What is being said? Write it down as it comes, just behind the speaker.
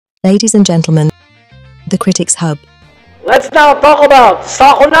Ladies and gentlemen, the Critics Hub. Let's now talk about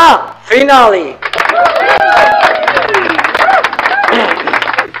Sakuna finale.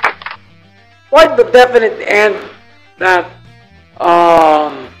 Quite the definite end that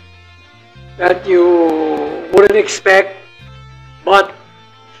that you wouldn't expect, but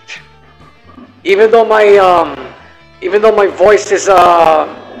even though my voice is not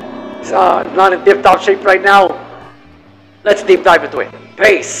in tip-top shape right now, let's deep dive into it.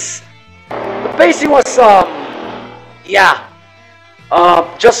 Pace. The pacing was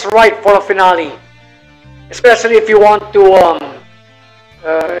just right for a finale, especially if you want to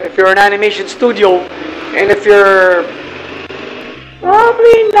if you're an animation studio and if you're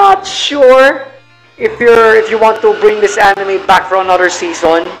probably not sure if you want to bring this anime back for another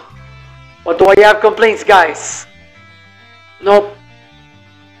season. But do I have complaints, guys? Nope.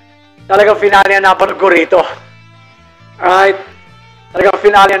 Talagang finale ang napanood ko rito. Alright? Talagang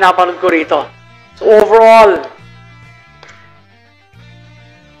finale ang napanood ko rito. So overall,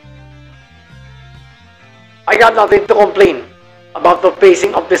 I got nothing to complain about the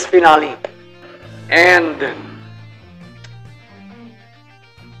pacing of this finale. And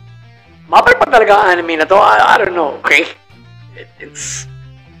mapay pa talaga ang anime na to. I don't know, okay? It's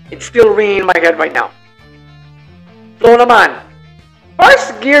still ringing in my head right now. Flow naman.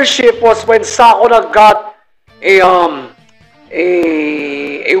 First gear shift was when Sakuna got a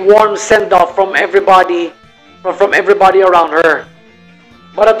warm send-off from everybody around her.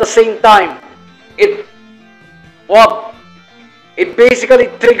 But at the same time, it basically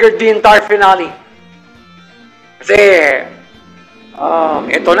triggered the entire finale. Kasi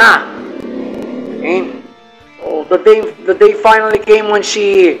ito na. Okay? So the day finally came when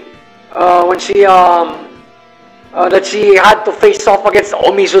she had to face off against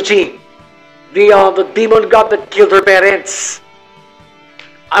Omizuchi, the demon god that killed her parents.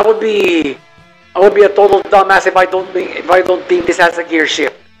 I would be a total dumbass if I don't think this has a gear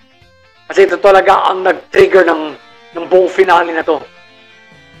shift. Kasi ito talaga ang nag-trigger ng buong finale na to.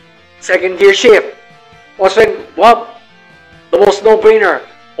 Second gear shift was when, the most no-brainer,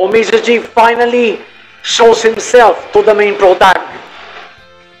 Omizuchi finally shows himself to the main protag.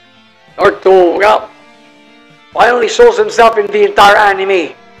 Finally shows himself in the entire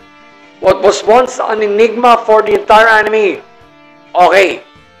anime. What was once an enigma for the entire anime, okay,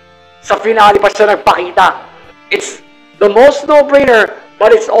 sa finale pa siya nagpakita. It's the most no-brainer,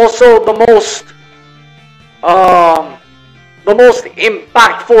 but it's also the most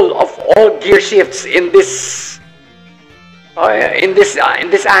impactful of all gear shifts in this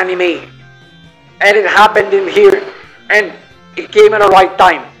anime. And it happened in here, and it came at the right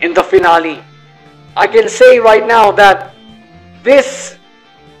time in the finale. I can say right now that this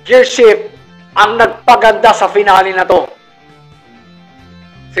gear shift ang nagpaganda sa finale na to.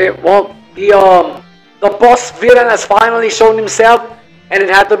 The boss villain has finally shown himself, and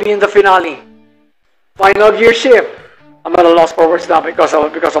it had to be in the finale. Final gear shift, I'm at a loss for words now because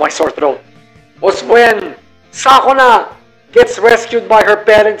of my sore throat, was when Sakuna gets rescued by her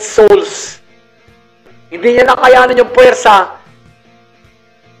parents' souls. Hindi niya nakayanan yung puwersa.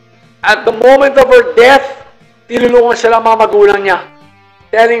 At the moment of her death, tinulungan siya ng mga magulang niya,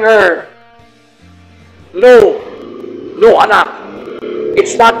 telling her, No, anak.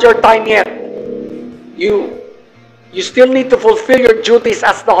 It's not your time yet. You still need to fulfill your duties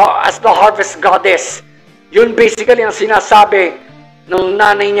as the harvest goddess. Yun basically ang sinasabi ng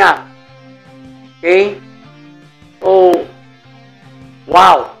nanay niya. Okay? So,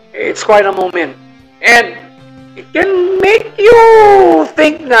 wow. It's quite a moment. And it can make you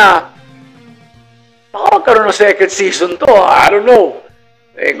think na baka magkaroon ng second season to. I don't know.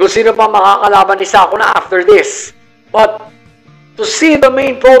 Kung sino pa makakalaban ni Sakuna after this. But to see the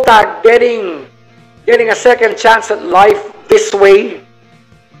main protag getting a second chance at life this way,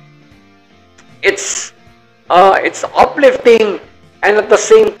 it's uplifting, and at the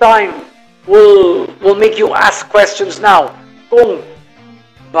same time will make you ask questions now. Kung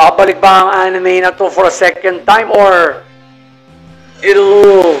babalik ba ang anime na to for a second time, or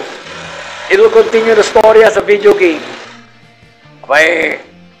it'll continue the story as a video game. Okay,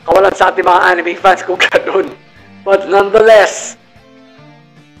 kawalan sa ating mga anime fans kung gano'n. But nonetheless,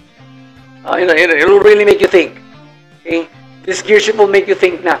 it'll really make you think. Okay? This gear shift will make you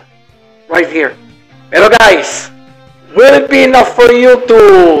think na. Right here. Pero guys, will it be enough for you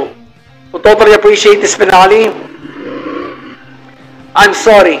to totally appreciate this finale? I'm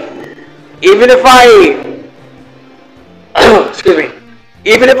sorry. Even if excuse me,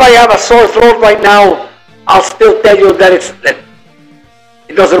 even if I have a sore throat right now, I'll still tell you that it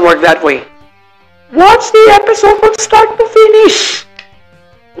doesn't work that way. Watch the episode from start to finish.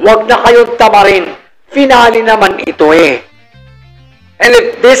 Wag na kayong tamarin. Finale naman ito eh. And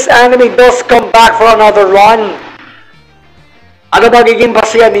if this anime does come back for another run, ano magiging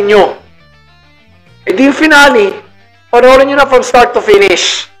basihan ninyo? E di yung finale, panoorin nyo na from start to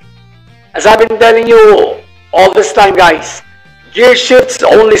finish. As I've been telling you all this time, guys, gear shifts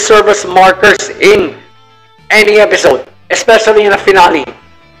only serve as markers in any episode, especially in a finale.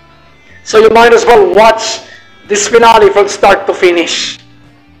 So you might as well watch this finale from start to finish.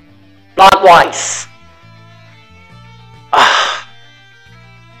 Plot-wise.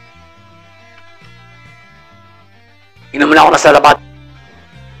 Inom na ako na sa labat.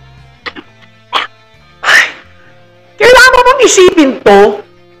 Kailangan mong isipin to,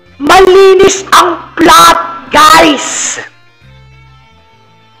 malinis ang plot, guys!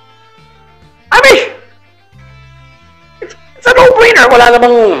 I mean, it's a no-brainer. Wala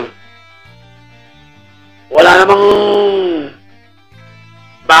namang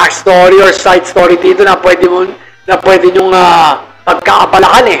backstory or side story dito na pwede nyong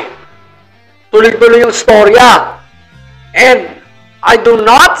pagkakapalakan eh. Tuloy-tuloy yung storya. And I do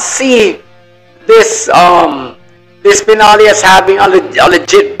not see this this finale as having a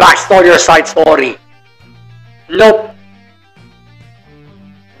legit backstory or side story. Nope.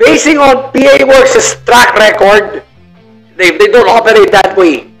 Basing on PA Works' track record, they don't operate that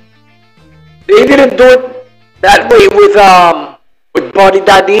way. They didn't do it that way with Body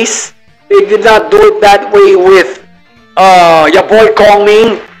Daddies. They did not do it that way with your boy Kong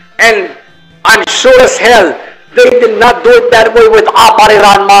Ming. And I'm sure as hell they did not do it that way with Apare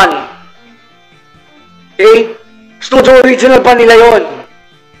Ranman. Okay? Studio original pa nila yun.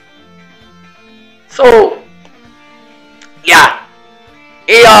 So, yeah.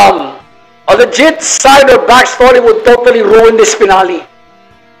 A legit side or backstory would totally ruin this finale.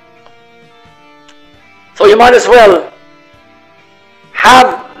 So you might as well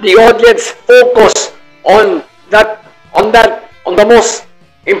have the audience focus on the most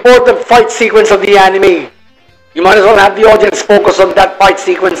important fight sequence of the anime. You might as well have the audience focus on that fight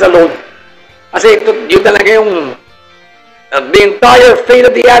sequence alone. Kasi yun talaga yung the entire fate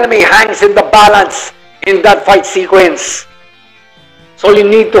of the anime hangs in the balance in that fight sequence. So you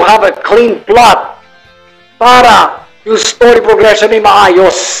need to have a clean plot para yung story progression ay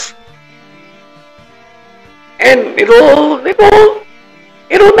maayos. And it'll make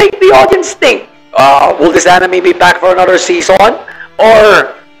the audience think, will this anime be back for another season?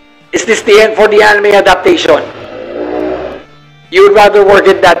 Or is this the end for the anime adaptation? You would rather work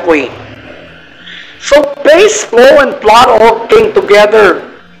it that way. So pace, flow, and plot all came together.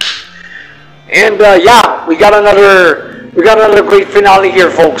 And yeah, we got another great finale here,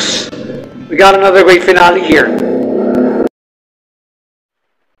 folks. We got another great finale here.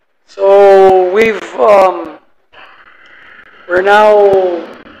 So we're now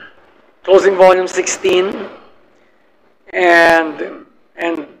closing volume 16, and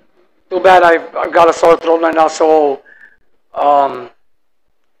too bad I've got a sore throat right now, so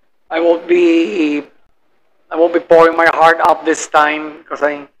I won't be pouring my heart out this time because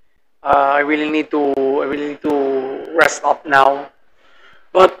I really need to rest up now.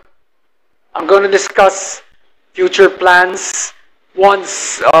 But I'm going to discuss future plans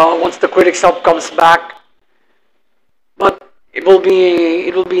once the Critics Hub comes back. But it will be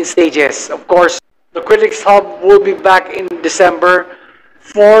in stages. Of course, the Critics Hub will be back in December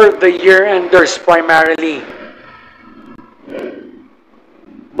for the year-enders primarily.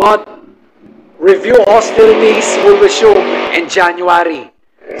 But review hostilities will resume in January.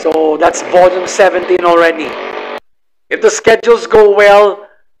 So that's volume 17 already. If the schedules go well,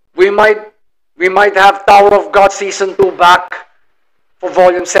 we might have Tower of God Season 2 back for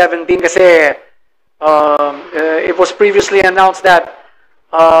volume 17 kasi it was previously announced that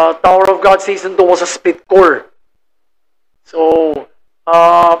Tower of God Season 2 was a split core. So,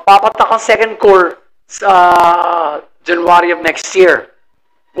 papatak ang second core sa January of next year.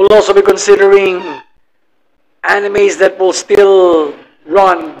 We'll also be considering animes that will still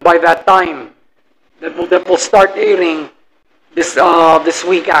run by that time. That will start airing this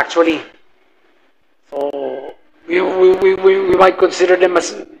week actually. So we might consider them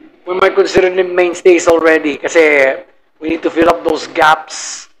mainstays already kasi we need to fill up those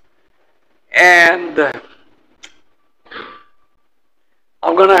gaps. And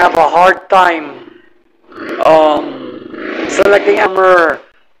I'm gonna have a hard time selecting Hammer,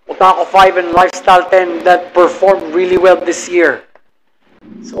 Otaku 5, and Lifestyle 10 that performed really well this year.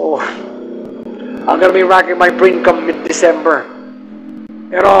 So I'm gonna be racking my brain come mid-December.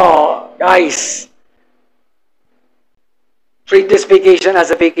 Pero guys, treat this vacation as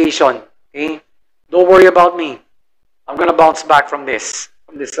a vacation. Okay? Don't worry about me. I'm gonna bounce back from this.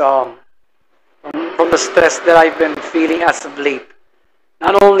 this from the stress that I've been feeling as of late.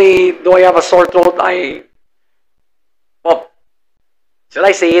 Not only do I have a sore throat, well, should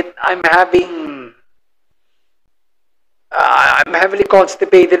I say it? I'm heavily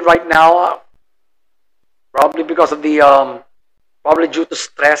constipated right now, probably because of the probably due to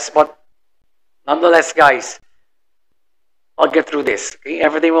stress, but nonetheless, guys, I'll get through this. Okay,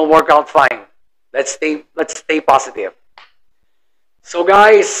 everything will work out fine. Let's stay positive. So,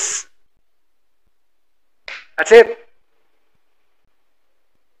 guys, that's it.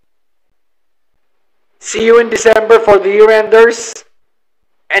 See you in December for the year enders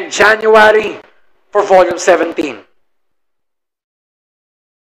and January for volume 17.